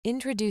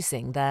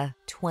Introducing the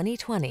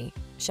 2020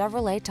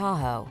 Chevrolet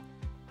Tahoe.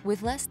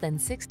 With less than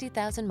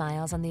 60,000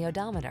 miles on the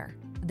odometer,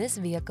 this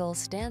vehicle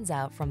stands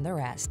out from the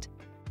rest.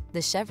 The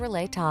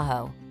Chevrolet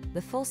Tahoe,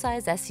 the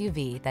full-size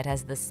SUV that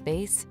has the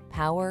space,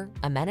 power,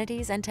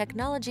 amenities, and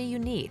technology you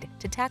need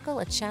to tackle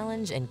a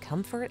challenge in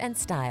comfort and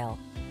style.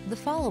 The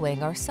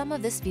following are some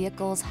of this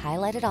vehicle's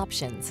highlighted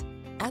options: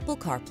 Apple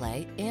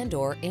CarPlay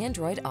and/or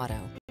Android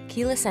Auto,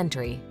 keyless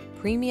entry,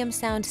 premium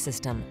sound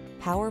system,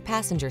 power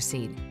passenger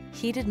seat,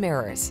 heated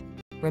mirrors,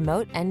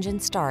 remote engine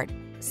start,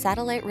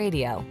 satellite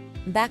radio,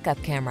 backup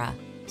camera,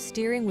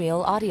 steering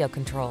wheel audio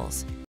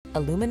controls,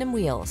 aluminum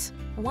wheels.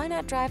 Why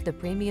not drive the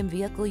premium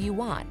vehicle you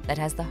want that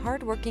has the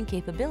hard-working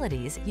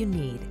capabilities you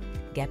need?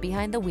 Get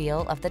behind the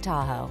wheel of the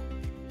Tahoe.